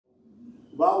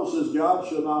Bible says God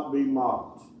shall not be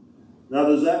mocked. Now,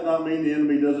 does that not mean the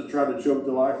enemy doesn't try to choke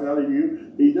the life out of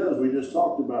you? He does. We just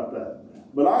talked about that.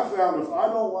 But I found if I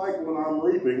don't like what I'm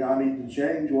reaping, I need to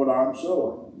change what I'm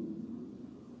sowing.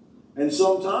 And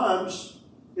sometimes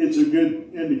it's a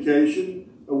good indication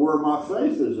of where my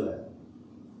faith is at.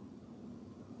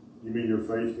 You mean your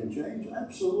faith can change?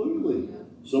 Absolutely.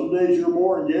 Some days you're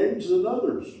more engaged than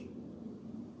others.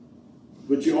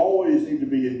 But you always need to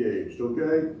be engaged,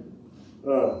 okay?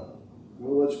 Well,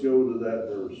 let's go to that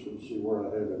verse. Let's see where I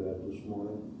have it at this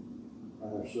morning. I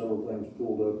have several things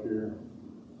pulled up here.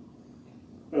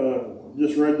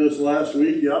 Just read this last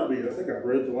week. I think I've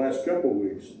read it the last couple of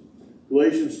weeks.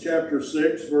 Galatians chapter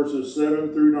 6, verses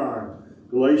 7 through 9.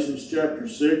 Galatians chapter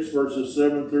 6, verses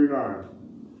 7 through 9.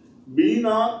 Be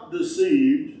not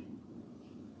deceived,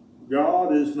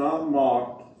 God is not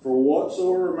mocked, for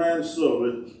whatsoever man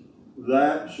soweth,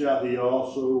 that shall he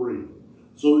also reap.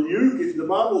 So the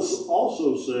Bible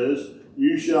also says,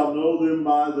 you shall know them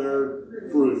by their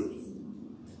fruit.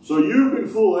 So you can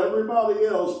fool everybody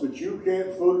else, but you can't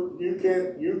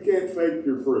fake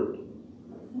your fruit.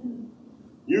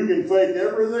 You can fake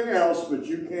everything else, but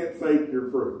you can't fake your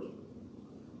fruit.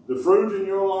 The fruit in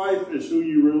your life is who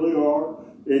you really are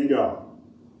in God.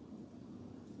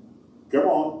 Come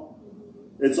on.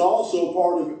 It's also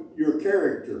part of your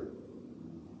character.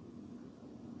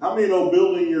 How many know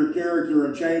building your character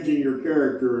and changing your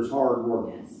character is hard work?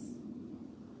 Yes.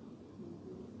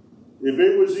 If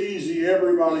it was easy,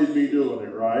 everybody'd be doing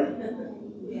it, right?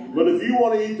 Yeah. But if you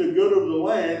want to eat the good of the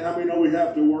land, how many know we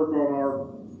have to work on our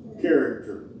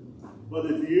character? But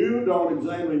if you don't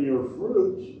examine your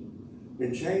fruit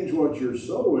and change what you're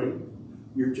sowing,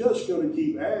 you're just going to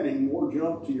keep adding more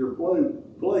junk to your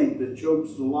plate that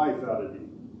chokes the life out of you.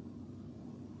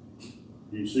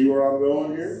 Do you see where I'm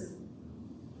going here?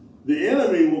 The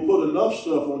enemy will put enough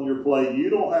stuff on your plate, you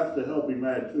don't have to help him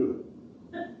add to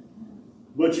it.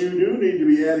 But you do need to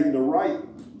be adding the right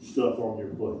stuff on your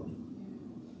plate.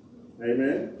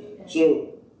 Amen?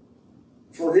 So,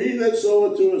 for he that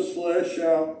soweth to his flesh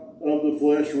shall of the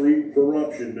flesh reap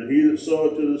corruption, but he that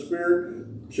soweth to the Spirit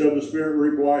shall the Spirit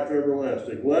reap life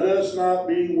everlasting. Let us not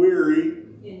be weary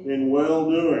in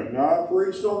well-doing. Now, I've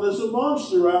preached on this a bunch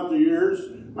throughout the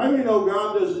years. I mean,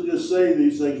 God doesn't just say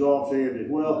these things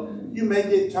offhanded. Well, you may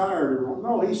get tired of them.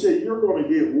 No, he said you're going to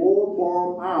get wore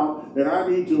plumb out, and I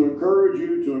need to encourage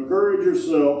you to encourage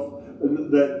yourself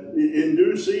that in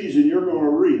due season you're going to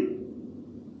reap.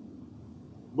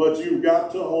 But you've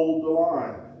got to hold the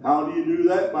line. How do you do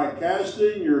that? By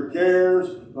casting your cares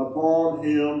upon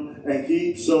him and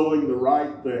keep sowing the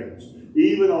right things.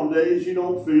 Even on days you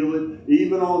don't feel it,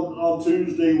 even on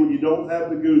Tuesday when you don't have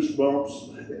the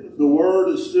goosebumps, the word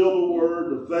is still the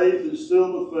word, the faith is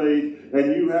still the faith,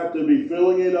 and you have to be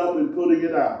filling it up and putting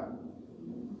it out.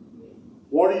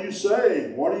 What are you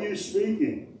saying? What are you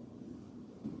speaking?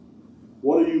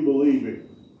 What are you believing?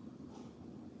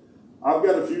 I've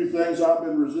got a few things I've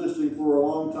been resisting for a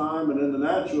long time, and in the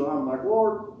natural, I'm like,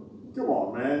 Lord, come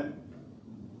on, man.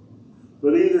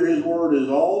 But either his word is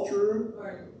all true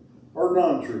or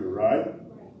none true, right?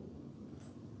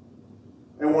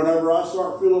 And whenever I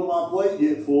start feeling my plate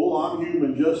get full, I'm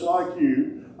human just like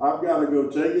you. I've got to go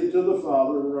take it to the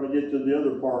Father. We're going to get to the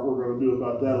other part we're going to do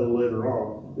about that a little later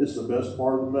on. It's the best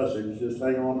part of the message. Just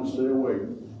hang on and stay awake.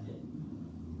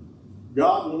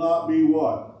 God will not be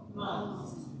what?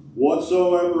 Mocked.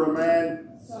 Whatsoever a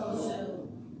man sows,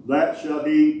 that shall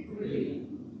he reap.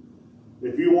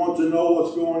 If you want to know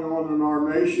what's going on in our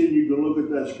nation, you can look at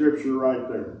that scripture right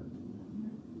there.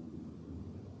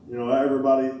 You know,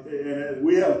 everybody, and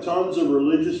we have tons of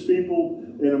religious people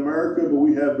in America, but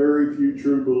we have very few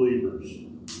true believers.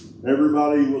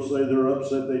 Everybody will say they're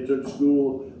upset they took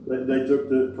school, they took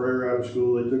the prayer out of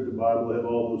school, they took the Bible, they have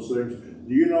all those things.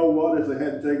 Do you know what? If they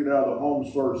hadn't taken it out of the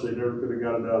homes first, they never could have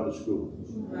got it out of the school.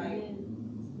 Right.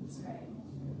 That's right.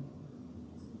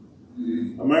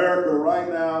 America right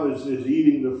now is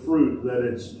eating the fruit that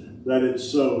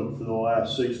it's sowed for the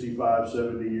last 65,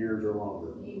 70 years or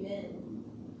longer. Amen.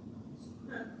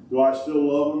 Do I still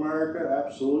love America?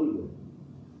 Absolutely.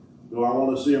 Do I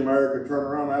want to see America turn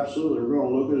around? Absolutely. We're going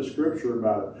to look at a scripture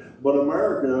about it. But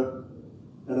America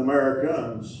and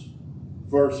Americans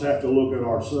first have to look at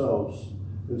ourselves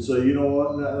and say, you know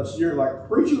what? You're like,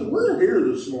 preacher, we're here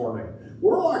this morning.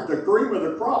 We're like the cream of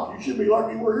the crop. You should be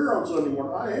lucky we're here on Sunday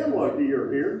morning. I am lucky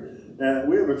you're here. And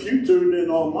we have a few tuned in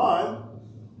online.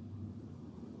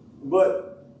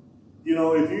 But, you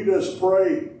know, if you just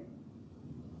pray,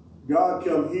 God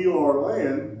come heal our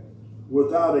land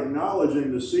without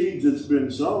acknowledging the seeds that's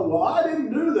been sown. Well, I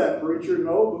didn't do that, preacher.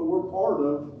 No, but we're part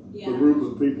of the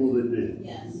group of people that did.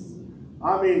 Yes.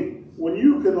 I mean, when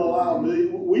you can allow me,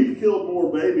 we've killed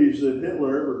more babies than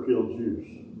Hitler ever killed Jews.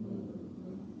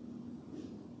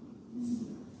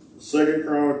 2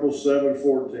 Chronicles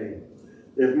 7:14.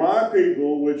 If my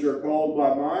people, which are called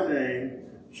by my name,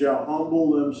 shall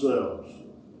humble themselves.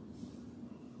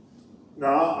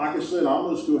 Now, like I said,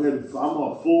 I'm just go ahead and I'm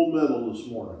on full metal this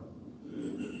morning.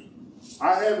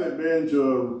 I haven't been to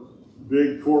a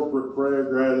big corporate prayer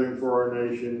gathering for our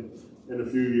nation in a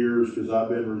few years because I've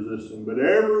been resisting. But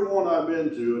every one I've been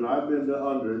to, and I've been to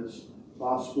hundreds,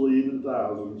 possibly even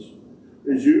thousands,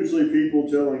 is usually people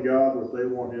telling God what they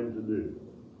want him to do.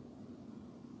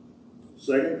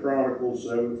 2 Chronicles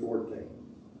 7:14.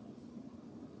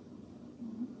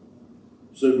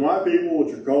 Says, my people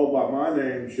which are called by my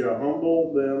name shall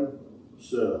humble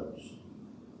themselves.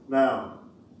 Now,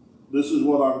 this is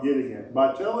what I'm getting at.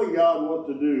 By telling God what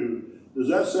to do, does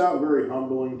that sound very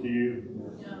humbling to you?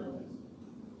 No.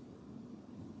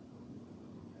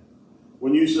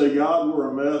 When you say, God, we're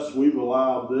a mess, we've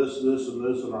allowed this, this, and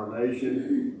this in our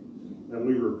nation, and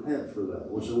we repent for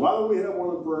that. We say, why don't we have one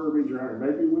of the prayer meetings around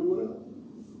here? Maybe we will.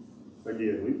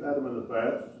 Again, we've had them in the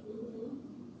past.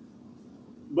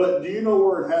 But do you know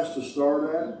where it has to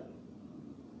start at?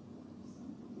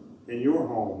 In your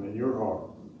home, in your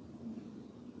heart.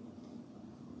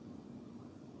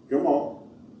 Come on.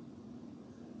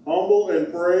 Humble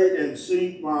and pray and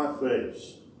seek my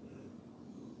face.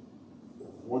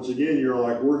 Once again, you're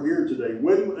like, we're here today.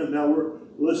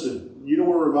 Listen, you know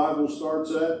where revival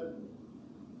starts at?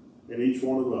 In each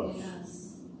one of us.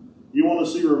 Yes. You want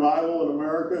to see revival in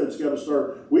America? It's got to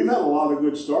start. We've had a lot of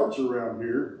good starts around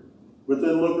here, but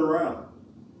then look around.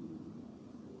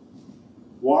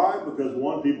 Why? Because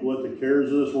one, people let the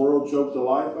cares of this world choke the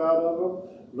life out of them.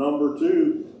 Number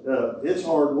two, it's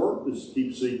hard work to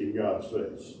keep seeking God's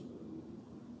face.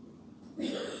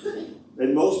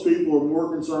 And most people are more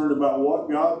concerned about what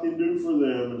God can do for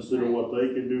them instead of what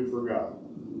they can do for God.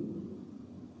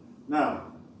 Now,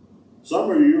 some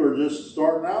of you are just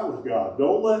starting out with God.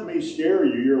 Don't let me scare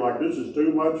you. You're like, this is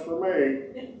too much for me.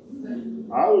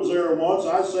 I was there once.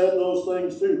 I said those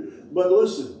things too. But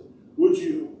listen, we're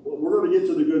going to get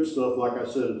to the good stuff, like I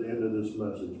said at the end of this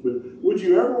message. But would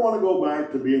you ever want to go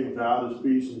back to being without his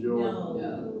peace and joy?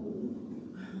 No.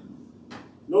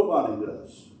 Nobody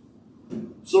does.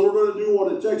 So we're going to do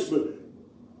what it takes. But,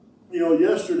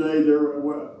 yesterday,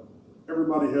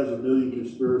 everybody has a million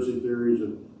conspiracy theories,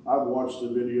 and I've watched the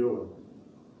video, and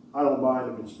I don't buy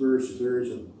into conspiracy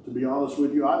theories. And to be honest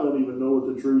with you, I don't even know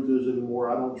what the truth is anymore.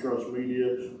 I don't trust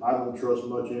media. I don't trust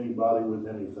much anybody with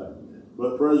anything.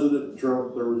 But President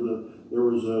Trump, there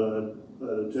was an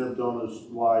attempt on his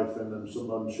life, and then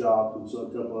someone shot, and a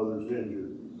couple others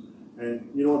injured. And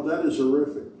you know what? That is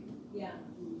horrific. Yeah.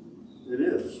 It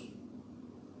is.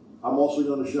 I'm also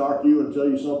going to shock you and tell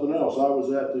you something else. I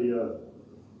was at the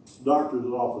doctor's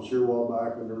office here a while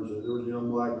back, and there was a young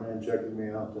black man checking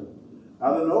me out, and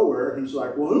out of nowhere, he's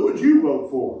like, well, who would you vote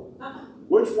for?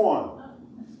 Which one?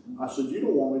 I said, you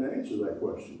don't want me to answer that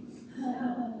question.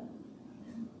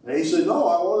 And he said, no,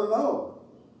 I want to know.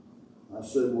 I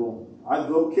said, well, I'd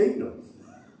vote kingdom.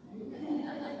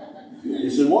 He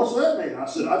said, what's that mean? I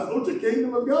said, I'd vote the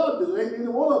kingdom of God, because ain't neither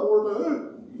one of them worth a hoot.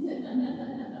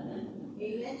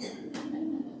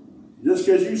 Just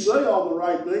because you say all the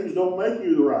right things don't make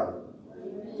you the right.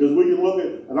 Because we can look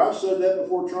at, and I've said that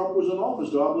before Trump was in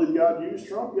office. Do I believe God used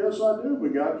Trump? Yes, I do.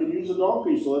 But God can use a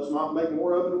donkey, so let's not make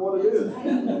more of it than what it is.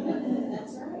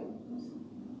 That's right.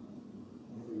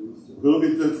 Look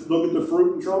at the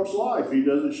fruit in Trump's life. He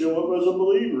doesn't show up as a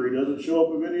believer. He doesn't show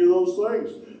up with any of those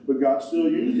things. But God still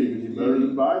used him. Is he better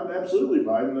than Biden? Absolutely.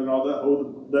 Biden and all that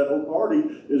whole party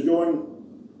is going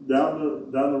down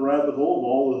the rabbit hole of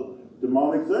all the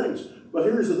demonic things. But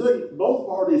here's the thing. Both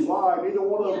parties lie. Neither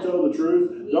one of them tell the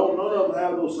truth. None of them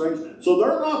have those things. So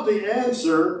they're not the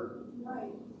answer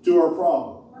to our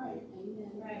problem.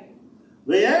 Right.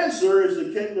 The answer is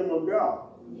the kingdom of God.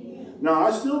 Now,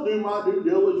 I still do my due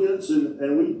diligence,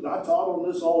 and I taught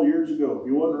on this all years ago. If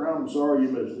you wasn't around, I'm sorry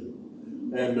you missed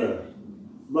it.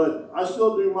 But I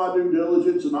still do my due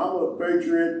diligence, and I'm a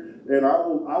patriot, and I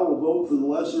will vote for the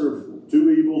lesser of two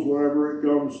evils whenever it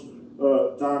comes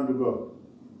time to vote.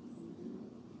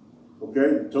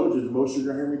 Okay? I told you, most of you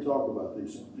are going to hear me talk about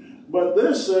these things. But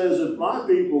this says, if my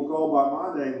people called by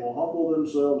my name will humble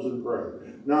themselves and pray.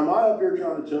 Now, am I up here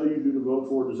trying to tell you who to vote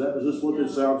for? Is this what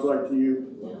this sounds like to you?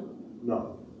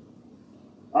 No.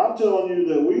 I'm telling you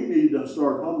that we need to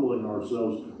start humbling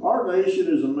ourselves. Our nation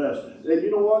is a mess. And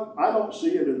you know what? I don't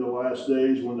see it in the last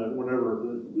days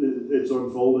whenever it's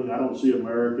unfolding. I don't see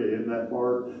America in that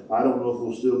part. I don't know if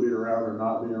we'll still be around or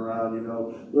not be around, you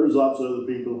know. There's lots of other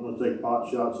people who want to take pot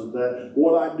shots at that.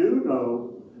 What I do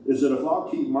know is that if I'll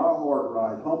keep my heart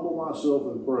right, humble myself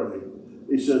and pray,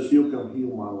 he says he'll come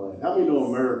heal my land. How many know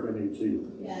America needs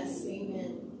healing? Yes,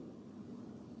 amen.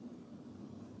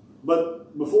 But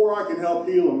before I can help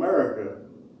heal America,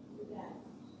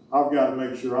 I've got to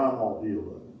make sure I'm all healed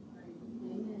up.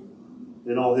 Amen.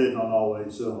 And all hitting on all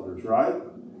 8 cylinders, right?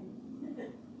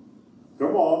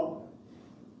 Come on.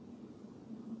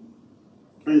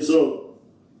 And so,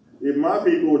 if my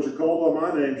people which are called by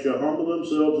my name shall humble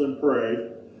themselves and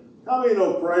pray, how many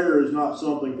know prayer is not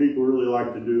something people really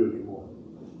like to do anymore?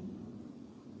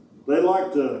 They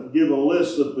like to give a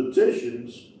list of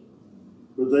petitions,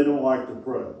 but they don't like to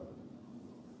pray.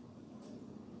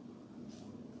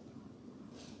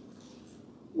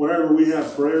 Whenever we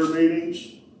have prayer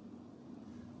meetings,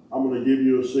 I'm going to give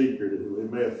you a secret.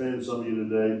 It may offend some of you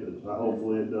today, but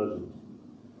hopefully it doesn't.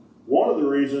 One of the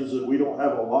reasons that we don't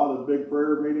have a lot of big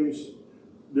prayer meetings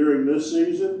during this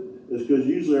season is because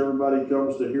usually everybody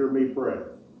comes to hear me pray.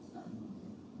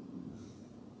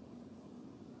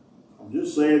 I'm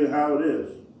just saying how it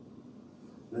is.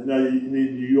 Now,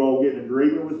 you all get in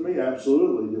agreement with me?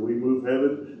 Absolutely. Do we move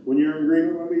heaven when you're in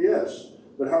agreement with me? Yes.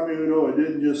 But how many of you know it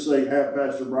didn't just say, have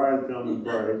Pastor Brian come and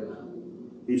pray.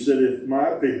 He said, if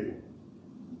my people.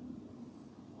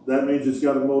 That means it's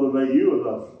got to motivate you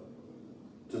enough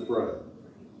to pray.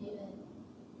 Amen.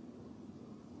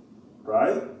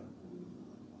 Right?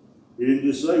 He didn't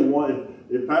just say,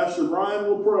 if Pastor Brian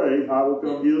will pray, I will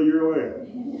come heal your land.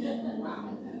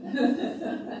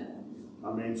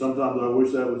 I mean, sometimes I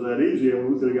wish that was that easy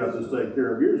and we could have got this taken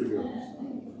care of years ago.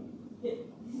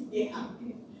 Yeah.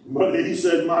 But he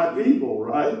said, my people,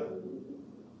 right?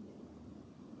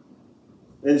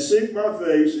 And seek my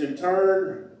face and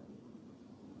turn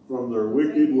from their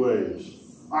wicked ways.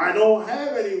 I don't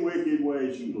have any wicked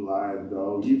ways. You lying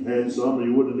dog. You've had some and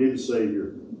you wouldn't need a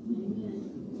Savior.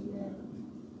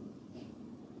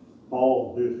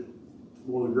 Paul,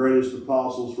 one of the greatest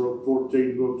apostles, wrote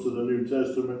 14 books of the New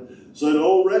Testament, said,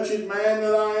 "O wretched man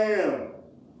that I am.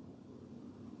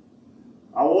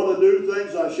 I want to do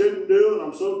things I shouldn't do, and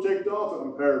I'm so ticked off,"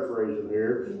 I'm paraphrasing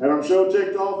here, and I'm so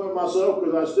ticked off at myself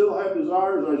because I still have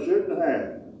desires I shouldn't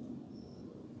have.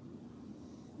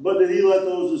 But did he let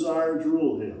those desires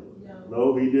rule him?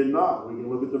 No, he did not. We can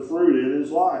look at the fruit in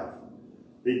his life.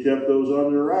 He kept those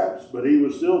under wraps, but he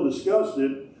was still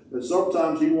disgusted that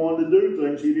sometimes he wanted to do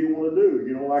things he didn't want to do.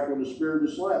 You know, like when the spirit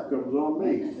of slap comes on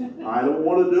me. I don't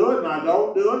want to do it, and I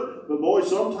don't do it, but boy,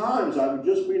 sometimes I would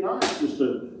just be nice just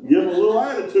to give a little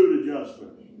attitude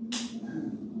adjustment.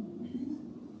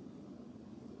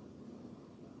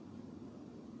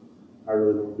 I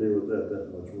really don't deal with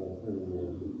that much more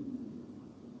anymore.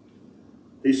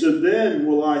 He said, then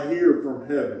will I hear from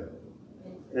heaven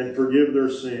and forgive their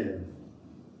sin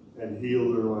and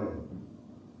heal their land.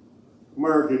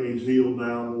 America needs healed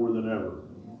now more than ever.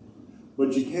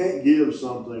 But you can't give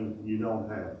something you don't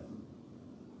have.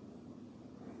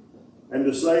 And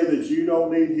to say that you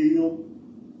don't need healed,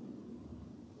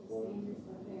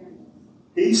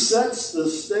 he sets the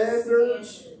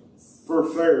standards for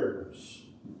fairness.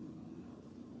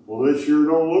 Well, this sure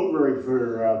don't look very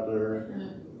fair out there.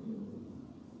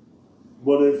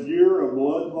 But if you're a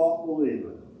blood-bought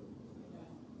believer,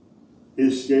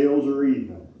 his scales are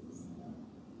even.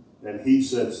 And he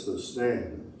sets the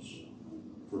standards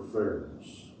for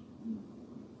fairness.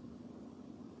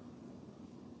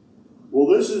 Well,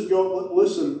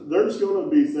 listen, there's going to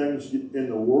be things in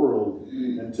the world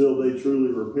until they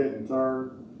truly repent and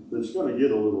turn that's going to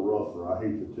get a little rougher, I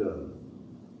hate to tell you.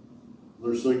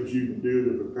 There's things you can do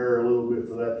to prepare a little bit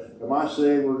for that. Am I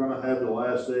saying we're going to have the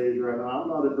last days right now? I'm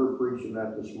not in here preaching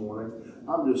that this morning.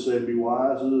 I'm just saying be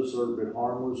wise as a serpent,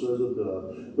 harmless as a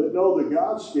dove. But know that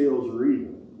God's scales are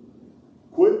even.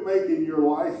 Quit making your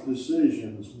life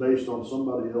decisions based on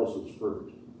somebody else's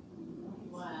fruit.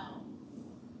 Wow.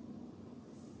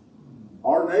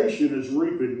 Our nation is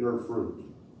reaping their fruit.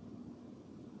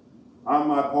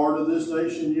 Am I part of this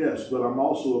nation? Yes, but I'm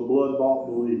also a blood-bought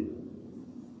believer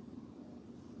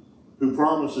who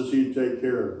promises he'd take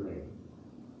care of me.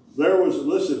 There was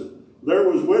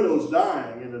widows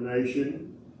dying in the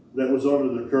nation that was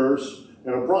under the curse,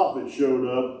 and a prophet showed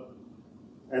up,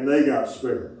 and they got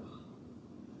spared.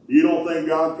 You don't think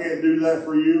God can't do that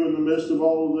for you in the midst of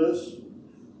all of this?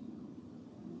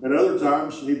 And other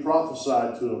times, he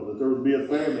prophesied to them that there would be a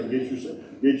famine.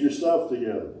 Get your stuff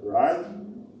together, right?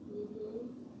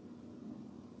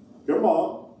 Come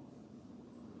on.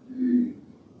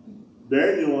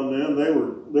 Daniel and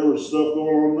them, there was stuff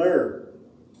going on there.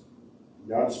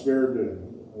 God spared them.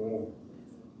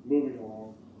 Moving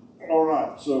along. All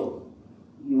right, so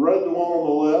you read the one on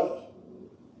the left.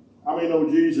 How many know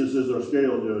Jesus is our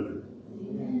scale judger?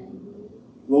 Amen.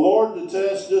 The Lord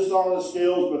detests dishonest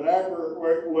scales, but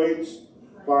accurate weights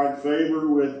find favor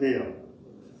with him.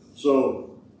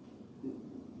 So,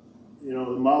 you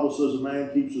know, the Bible says a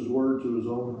man keeps his word to his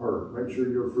own hurt. Make sure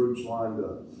your fruit's lined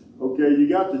up. Okay, you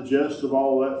got the gist of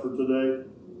all that for today?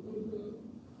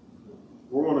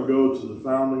 We're going to go to the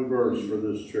founding verse for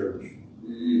this church.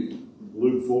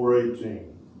 Luke 4:18.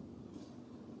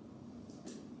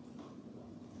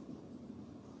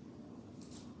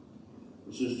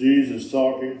 This is Jesus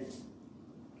talking.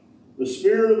 The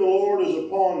Spirit of the Lord is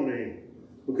upon me,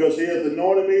 because he hath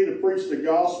anointed me to preach the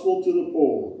gospel to the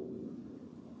poor.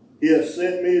 He hath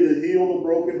sent me to heal the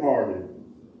brokenhearted,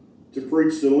 to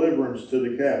preach deliverance to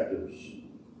the captives,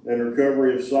 and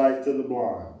recovery of sight to the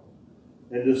blind,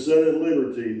 and to set at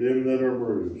liberty them that are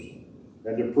bruised,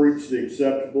 and to preach the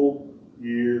acceptable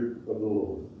year of the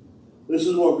Lord. This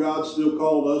is what God still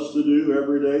called us to do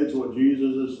every day. It's what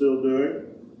Jesus is still doing.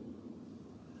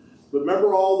 But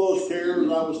remember all those cares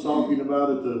I was talking about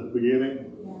at the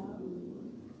beginning? Yeah.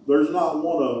 There's not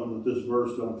one of them that this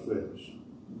verse don't fix.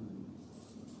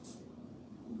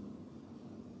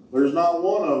 There's not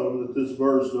one of them that this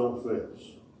verse don't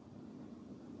fix.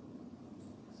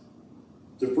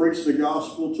 To preach the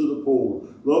gospel to the poor.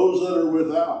 Those that are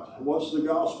without. What's the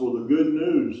gospel? The good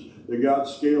news that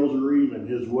God's scales are even.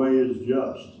 His way is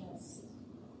just. Yes.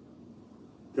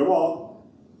 Come on.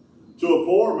 To a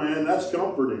poor man, that's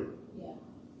comforting. Yeah.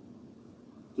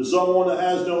 To someone that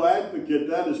has no advocate,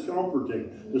 that is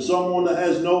comforting. To someone that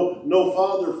has no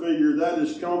father figure, that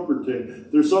is comforting.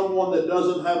 There's someone that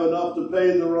doesn't have enough to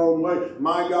pay their own way.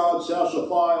 My God shall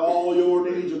supply all your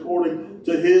needs according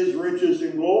to his riches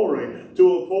and glory.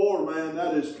 To a poor man,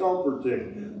 that is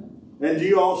comforting. And do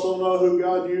you also know who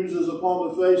God uses upon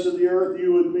the face of the earth?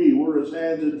 You and me. We're his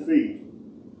hands and feet.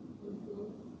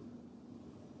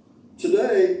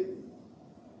 Today,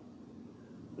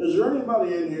 is there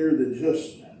anybody in here that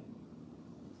just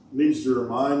needs to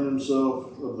remind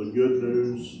himself of the good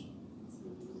news?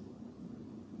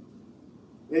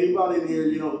 Anybody in here,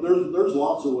 you know, there's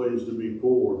lots of ways to be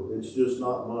poor. It's just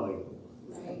not money.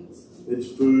 Right. It's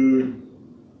food.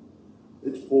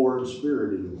 It's poor in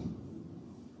spirit even.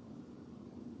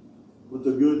 But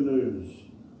the good news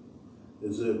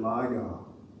is that my God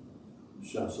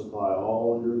shall supply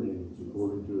all your needs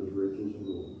according to his riches and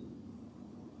glory.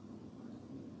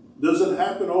 Does it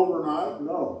happen overnight?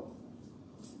 No.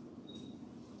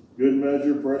 Good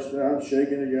measure, pressed down,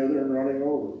 shaken together, and running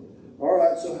over. All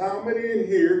right, so how many in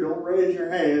here, don't raise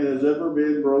your hand, has ever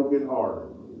been brokenhearted?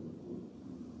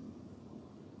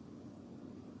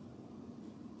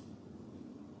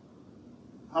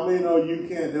 How many know you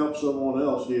can't help someone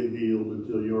else get healed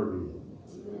until you're healed?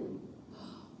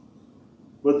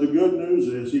 But the good news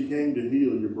is he came to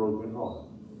heal your broken heart.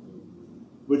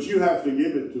 But you have to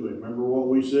give it to him. Remember what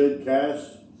we said?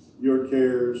 Cast your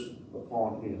cares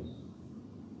upon him.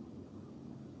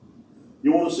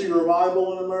 You want to see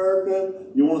revival in America?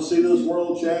 You want to see this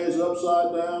world changed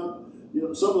upside down? You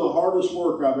know, some of the hardest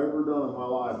work I've ever done in my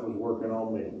life was working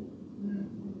on me.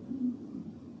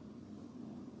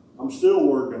 I'm still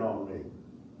working on me.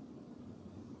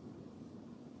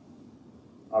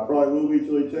 I probably will be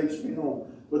till he takes me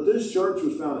home. But this church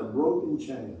was found in broken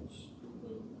chains.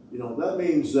 You know, that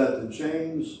means that the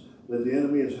chains that the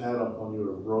enemy has had upon you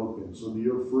are broken, so that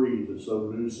you're free to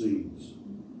sow new seeds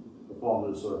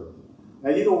upon this earth.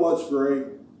 And you know what's great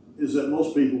is that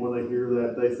most people, when they hear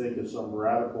that, they think it's some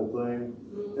radical thing.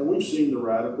 And we've seen the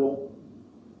radical.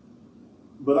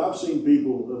 But I've seen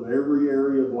people of every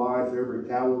area of life, every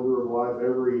caliber of life,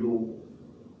 every little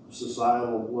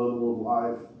societal level of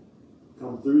life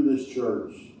come through this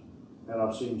church, and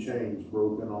I've seen chains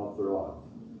broken off their life.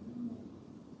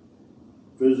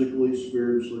 Physically,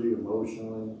 spiritually,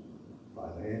 emotionally,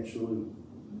 financially.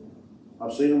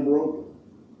 I've seen them broken.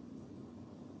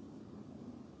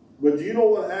 But do you know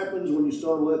what happens when you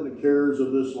start letting the cares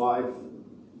of this life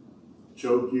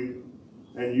choke you?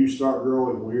 And you start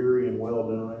growing weary and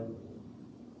well-doing,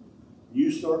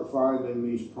 you start finding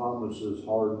these promises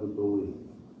hard to believe.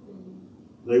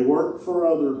 They work for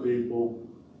other people,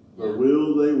 but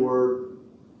will they work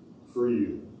for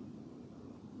you?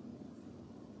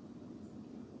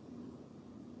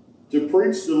 To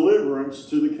preach deliverance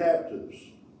to the captives.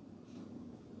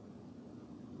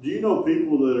 Do you know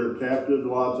people that are captive a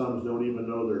lot of times don't even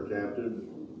know they're captive?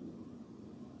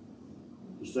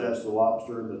 Just ask the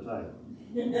lobster in the tank.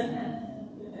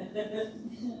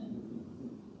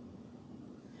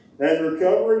 And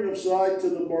recovering of sight to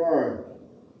the blind.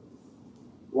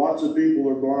 Lots of people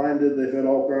are blinded. They've had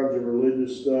all kinds of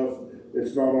religious stuff.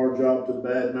 It's not our job to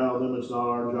badmouth them. It's not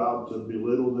our job to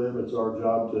belittle them. It's our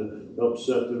job to help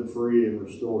set them free and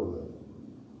restore them.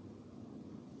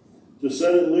 To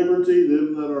set at liberty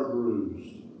them that are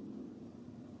bruised.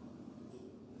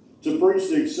 To preach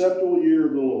the acceptable year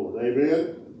of the Lord.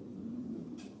 Amen?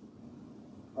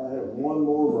 I have one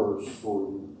more verse for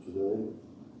you today.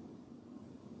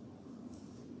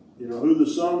 You know, who the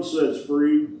Son sets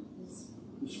free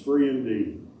is free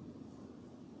indeed.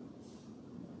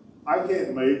 I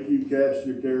can't make you cast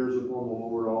your cares upon the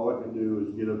Lord. All I can do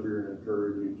is get up here and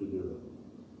encourage you to do it.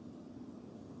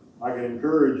 I can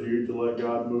encourage you to let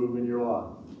God move in your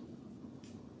life.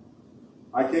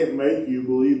 I can't make you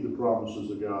believe the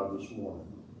promises of God this morning.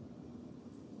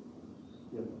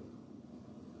 You know,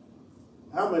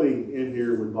 how many in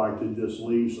here would like to just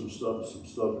leave some stuff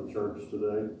in church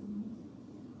today?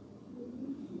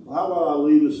 Well, how about I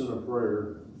lead us in a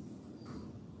prayer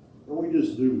and we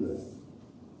just do that?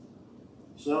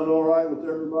 Sound all right with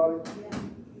everybody? Yeah.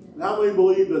 And how many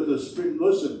believe that the Spirit,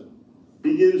 listen,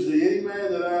 He gives to any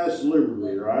man that asks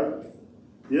liberally, right?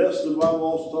 Yes, the Bible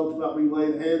also talks about me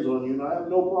laying hands on you, and I have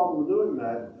no problem with doing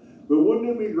that. But wouldn't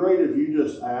it be great if you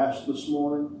just asked this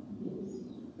morning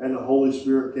and the Holy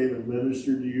Spirit came and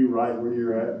ministered to you right where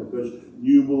you're at because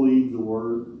you believe the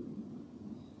Word?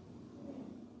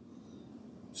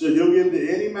 So He'll give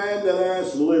to any man that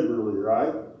asks liberally,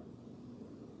 right?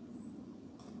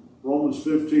 Romans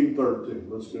 15:13.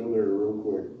 Let's go there real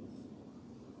quick.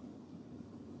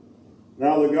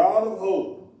 Now the God of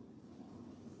hope,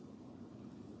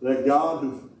 that God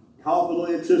who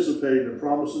confidently anticipating the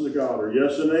promises of God are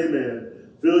yes and amen,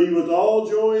 fill you with all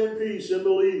joy and peace in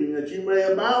believing that you may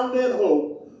abound in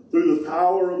hope through the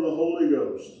power of the Holy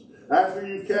Ghost. After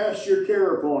you've cast your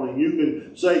care upon Him, you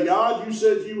can say, God, you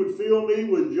said you would fill me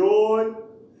with joy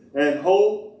and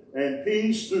hope and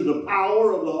peace through the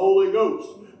power of the Holy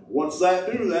Ghost. What's that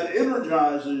do? That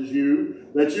energizes you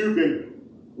that you can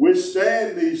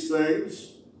withstand these things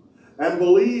and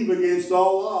believe against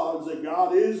all odds that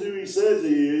God is who He says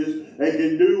He is and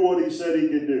can do what He said He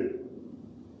can do.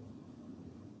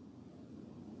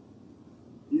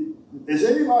 Has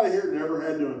anybody here never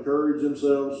had to encourage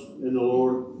themselves in the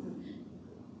Lord?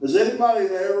 Has anybody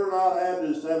ever not had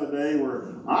this time of day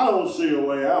where I don't see a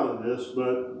way out of this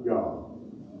but God?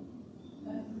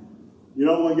 You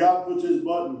know, when God puts His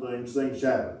button things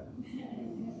happen.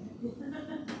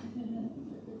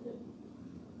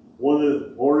 When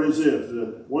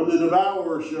the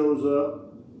devourer shows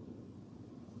up,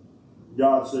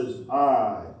 God says,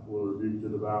 I will rebuke the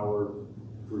devourer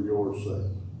for your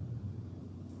sake.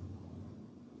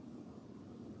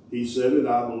 He said it,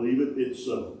 I believe it, it's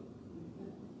so.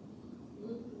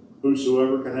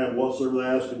 Whosoever can have whatsoever they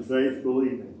ask in faith,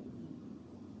 believing.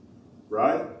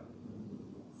 Right?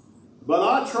 But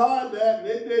I tried that and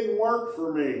it didn't work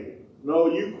for me. No,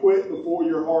 you quit before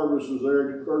your harvest was there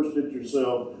and you cursed it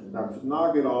yourself. Now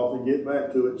knock it off and get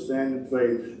back to it, stand in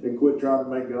faith, and quit trying to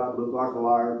make God look like a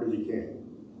liar because He can't.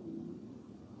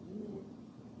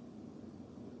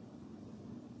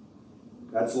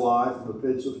 That's life in the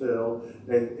pits of hell.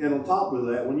 And on top of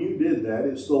that, when you did that,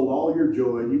 it stole all your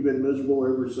joy and you've been miserable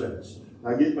ever since.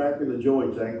 Now get back in the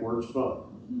joy tank where it's fun.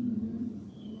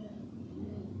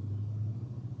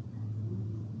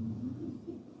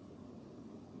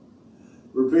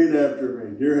 Repeat after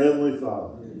me. Dear Heavenly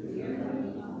Father,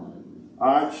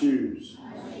 I choose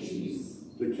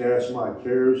to cast my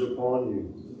cares upon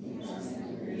you.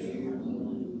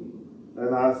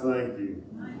 And I thank you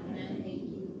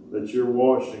that you're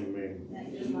washing me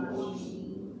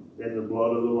in the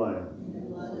blood of the Lamb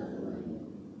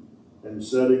and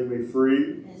setting me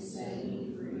free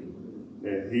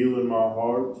and healing my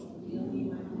heart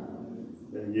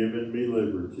and giving me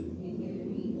liberty.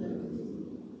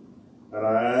 And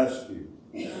I ask you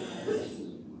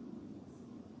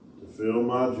to fill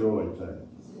my joy tank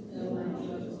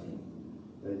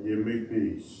and give me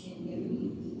peace.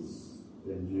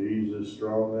 In Jesus'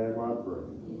 strong name I pray.